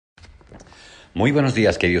Muy buenos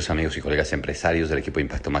días, queridos amigos y colegas empresarios del equipo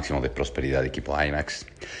Impacto Máximo de Prosperidad, equipo IMAX.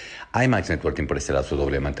 IMAX Networking por este lado, su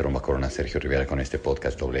doble amante Romba Corona, Sergio Rivera, con este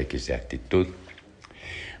podcast doble X de actitud.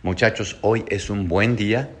 Muchachos, hoy es un buen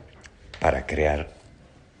día para crear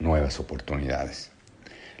nuevas oportunidades.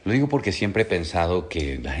 Lo digo porque siempre he pensado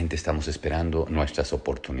que la gente estamos esperando nuestras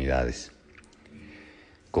oportunidades.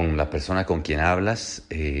 Con la persona con quien hablas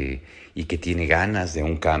y que tiene ganas de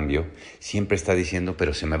un cambio, siempre está diciendo,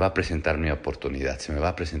 pero se me va a presentar mi oportunidad, se me va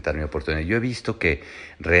a presentar mi oportunidad. Yo he visto que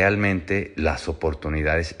realmente las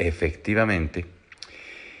oportunidades, efectivamente,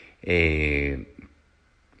 es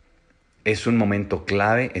un momento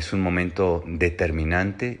clave, es un momento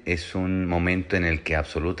determinante, es un momento en el que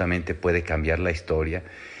absolutamente puede cambiar la historia,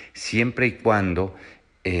 siempre y cuando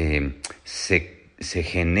se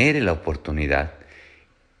genere la oportunidad.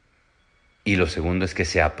 Y lo segundo es que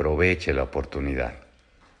se aproveche la oportunidad.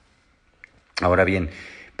 Ahora bien,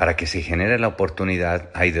 para que se genere la oportunidad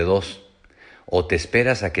hay de dos. O te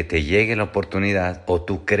esperas a que te llegue la oportunidad o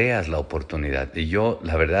tú creas la oportunidad. Y yo,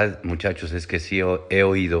 la verdad, muchachos, es que sí he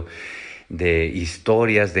oído de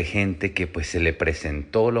historias de gente que pues se le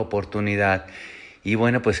presentó la oportunidad y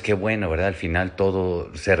bueno, pues qué bueno, ¿verdad? Al final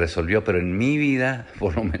todo se resolvió, pero en mi vida,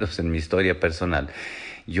 por lo menos en mi historia personal,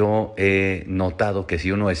 yo he notado que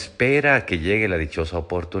si uno espera a que llegue la dichosa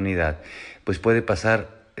oportunidad, pues puede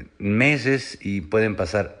pasar meses y pueden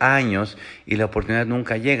pasar años y la oportunidad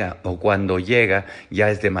nunca llega, o cuando llega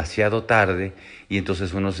ya es demasiado tarde y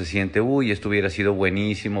entonces uno se siente, uy, esto hubiera sido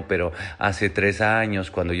buenísimo, pero hace 3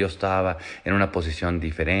 años cuando yo estaba en una posición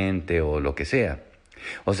diferente o lo que sea.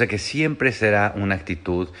 O sea que siempre será una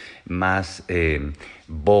actitud más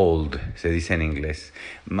bold, se dice en inglés,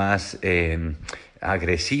 más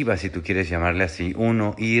agresiva, si tú quieres llamarle así,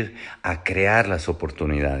 uno ir a crear las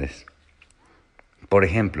oportunidades. Por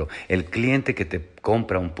ejemplo, el cliente que te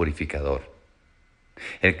compra un purificador,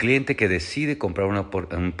 el cliente que decide comprar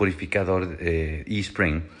un purificador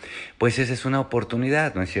eSpring, pues esa es una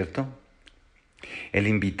oportunidad, ¿no es cierto? El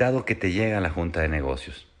invitado que te llega a la junta de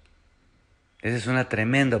negocios. Esa es una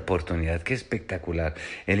tremenda oportunidad, qué espectacular.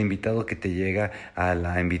 El invitado que te llega a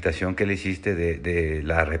la invitación que le hiciste de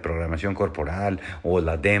la reprogramación corporal o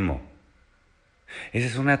la demo. Esa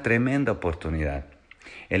es una tremenda oportunidad.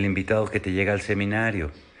 El invitado que te llega al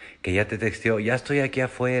seminario, que ya te texteó, ya estoy aquí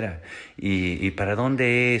afuera, y para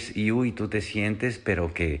dónde es, y uy, tú te sientes,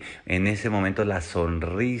 pero que en ese momento la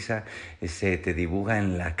sonrisa se te dibuja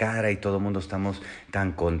en la cara y todo el mundo estamos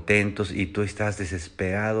tan contentos y tú estás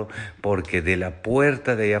desesperado porque de la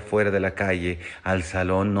puerta de allá afuera de la calle al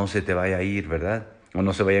salón no se te vaya a ir, ¿verdad? O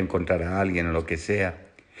no se vaya a encontrar a alguien o lo que sea.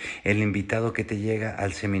 El invitado que te llega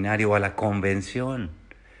al seminario o a la convención.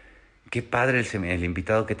 Qué padre el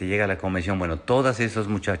invitado que te llega a la convención. Bueno, todos esos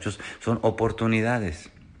muchachos son oportunidades.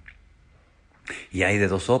 Y hay de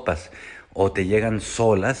dos sopas. O te llegan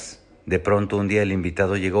solas, de pronto un día el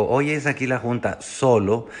invitado llegó, oye, es aquí la junta,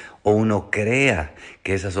 solo, o uno crea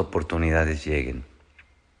que esas oportunidades lleguen.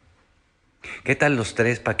 ¿Qué tal los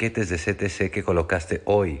 3 paquetes de CTC que colocaste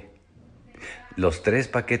hoy? Los 3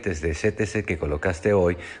 paquetes de CTC que colocaste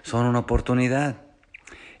hoy son una oportunidad.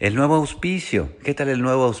 El nuevo auspicio. ¿Qué tal el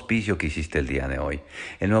nuevo auspicio que hiciste el día de hoy?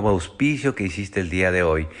 El nuevo auspicio que hiciste el día de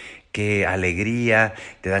hoy. Qué alegría,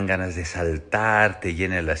 te dan ganas de saltar, te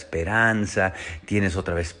llena la esperanza, tienes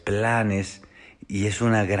otra vez planes y es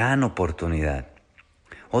una gran oportunidad.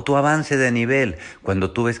 O tu avance de nivel, cuando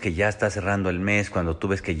tú ves que ya estás cerrando el mes, cuando tú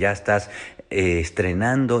ves que ya estás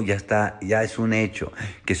estrenando, ya es un hecho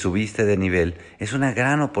que subiste de nivel, es una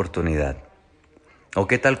gran oportunidad. ¿O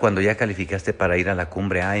qué tal cuando ya calificaste para ir a la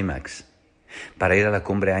cumbre IMAX? Para ir a la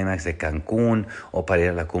cumbre IMAX de Cancún o para ir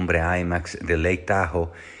a la cumbre IMAX de Lake Tahoe.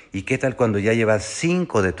 ¿Y qué tal cuando ya llevas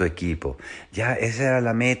 5 de tu equipo? Ya esa era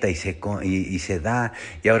la meta y se da.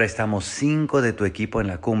 Y ahora estamos 5 de tu equipo en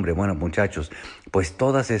la cumbre. Bueno, muchachos, pues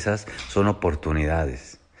todas esas son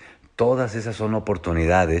oportunidades. Todas esas son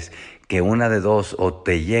oportunidades que una de dos, o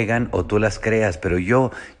te llegan o tú las creas, pero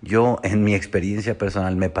yo en mi experiencia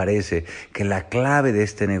personal me parece que la clave de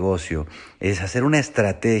este negocio es hacer una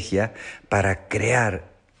estrategia para crear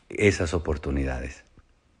esas oportunidades.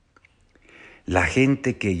 La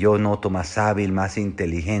gente que yo noto más hábil, más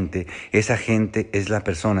inteligente, esa gente es las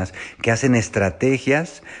personas que hacen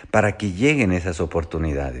estrategias para que lleguen esas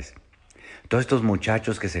oportunidades. Todos estos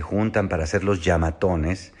muchachos que se juntan para hacer los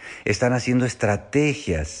llamatones están haciendo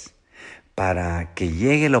estrategias para que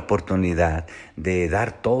llegue la oportunidad de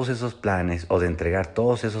dar todos esos planes o de entregar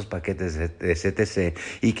todos esos paquetes de CTC,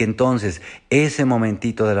 y que entonces ese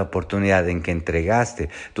momentito de la oportunidad en que entregaste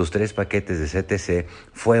tus 3 paquetes de CTC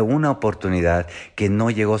fue una oportunidad que no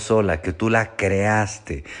llegó sola, que tú la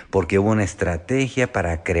creaste, porque hubo una estrategia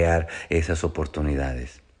para crear esas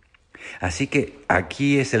oportunidades. Así que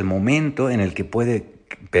aquí es el momento en el que puede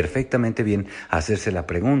perfectamente bien hacerse la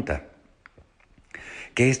pregunta: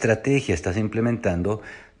 ¿qué estrategia estás implementando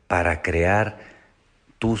para crear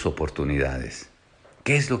tus oportunidades?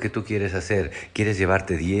 ¿Qué es lo que tú quieres hacer? ¿Quieres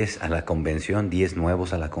llevarte 10 a la convención, 10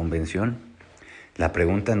 nuevos a la convención? La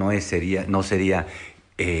pregunta no sería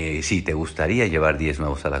si te gustaría llevar 10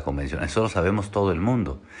 nuevos a la convención. Eso lo sabemos todo el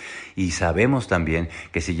mundo. Y sabemos también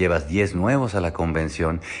que si llevas 10 nuevos a la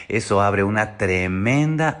convención, eso abre una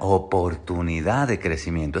tremenda oportunidad de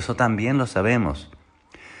crecimiento. Eso también lo sabemos.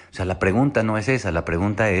 O sea, la pregunta no es esa, la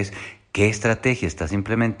pregunta es: ¿qué estrategia estás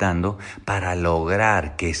implementando para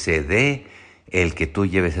lograr que se dé el que tú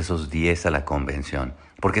lleves esos 10 a la convención?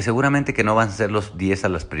 Porque seguramente que no van a ser los 10 a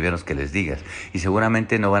los primeros que les digas, y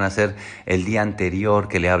seguramente no van a ser el día anterior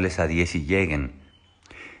que le hables a 10 y lleguen.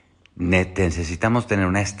 Necesitamos tener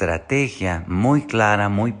una estrategia muy clara,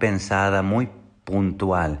 muy pensada, muy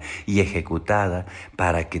puntual y ejecutada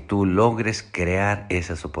para que tú logres crear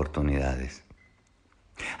esas oportunidades.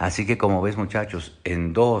 Así que, como ves, muchachos,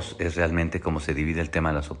 en 2 es realmente como se divide el tema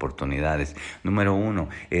de las oportunidades. Número 1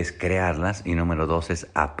 es crearlas y número 2 es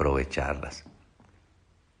aprovecharlas.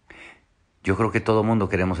 Yo creo que todo mundo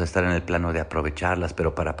queremos estar en el plano de aprovecharlas,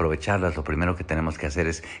 pero para aprovecharlas lo primero que tenemos que hacer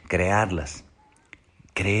es crearlas.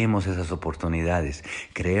 Creemos esas oportunidades,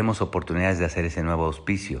 creemos oportunidades de hacer ese nuevo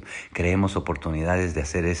auspicio, creemos oportunidades de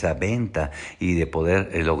hacer esa venta y de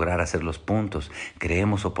poder lograr hacer los puntos,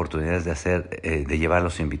 creemos oportunidades de llevar a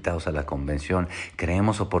los invitados a la convención,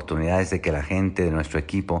 creemos oportunidades de que la gente de nuestro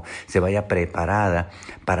equipo se vaya preparada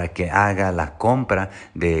para que haga la compra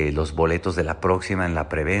de los boletos de la próxima en la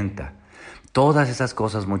preventa. Todas esas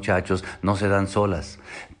cosas, muchachos, no se dan solas.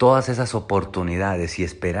 Todas esas oportunidades, si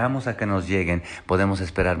esperamos a que nos lleguen, podemos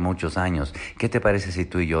esperar muchos años. ¿Qué te parece si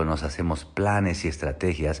tú y yo nos hacemos planes y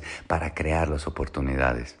estrategias para crear las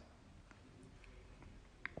oportunidades?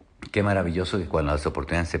 Qué maravilloso que cuando las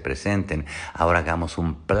oportunidades se presenten, ahora hagamos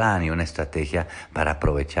un plan y una estrategia para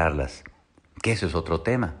aprovecharlas. Que eso es otro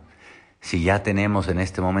tema. Si ya tenemos en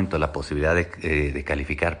este momento la posibilidad de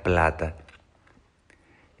calificar plata,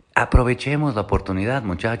 aprovechemos la oportunidad,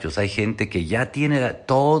 muchachos. Hay gente que ya tiene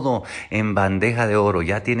todo en bandeja de oro,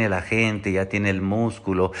 ya tiene la gente, ya tiene el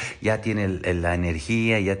músculo, ya tiene la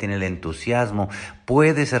energía, ya tiene el entusiasmo.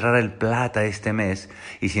 Puede cerrar el plata este mes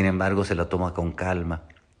y sin embargo se lo toma con calma,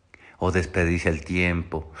 o desperdicia el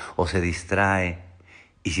tiempo, o se distrae.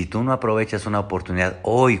 Y si tú no aprovechas una oportunidad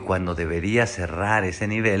hoy cuando deberías cerrar ese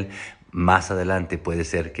nivel, más adelante puede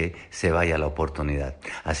ser que se vaya la oportunidad.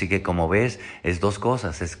 Así que, como ves, es 2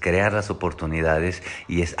 cosas: es crear las oportunidades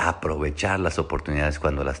y es aprovechar las oportunidades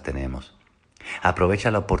cuando las tenemos.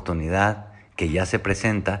 Aprovecha la oportunidad que ya se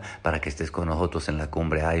presenta para que estés con nosotros en la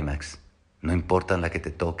cumbre IMAX. No importa la que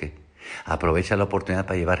te toque. Aprovecha la oportunidad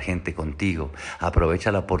para llevar gente contigo.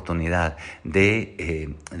 Aprovecha la oportunidad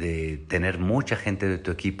de tener mucha gente de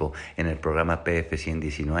tu equipo en el programa PF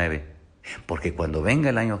 119. Porque cuando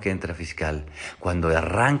venga el año que entra fiscal, cuando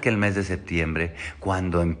arranque el mes de septiembre,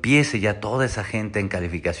 cuando empiece ya toda esa gente en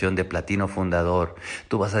calificación de platino fundador,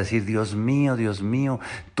 tú vas a decir: Dios mío,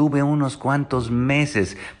 tuve unos cuantos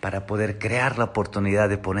meses para poder crear la oportunidad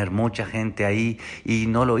de poner mucha gente ahí y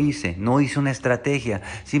no lo hice, no hice una estrategia,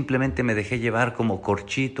 simplemente me dejé llevar como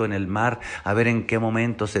corchito en el mar a ver en qué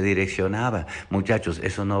momento se direccionaba. Muchachos,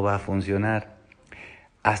 eso no va a funcionar.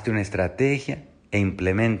 Hazte una estrategia e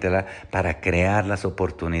impleméntala para crear las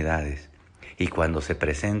oportunidades. Y cuando se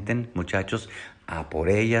presenten, muchachos, a por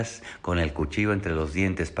ellas con el cuchillo entre los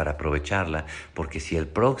dientes para aprovecharla, porque si el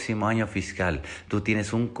próximo año fiscal tú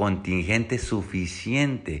tienes un contingente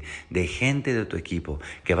suficiente de gente de tu equipo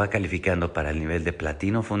que va calificando para el nivel de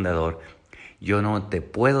platino fundador, yo no te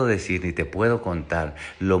puedo decir ni te puedo contar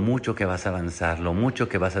lo mucho que vas a avanzar, lo mucho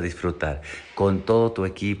que vas a disfrutar con todo tu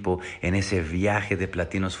equipo en ese viaje de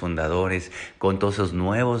platinos fundadores, con todos esos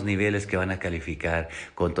nuevos niveles que van a calificar,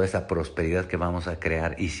 con toda esa prosperidad que vamos a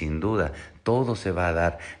crear. Y sin duda, todo se va a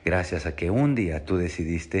dar gracias a que un día tú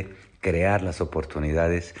decidiste crear las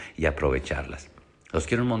oportunidades y aprovecharlas. Los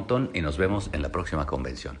quiero un montón y nos vemos en la próxima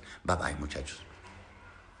convención. Bye bye, muchachos.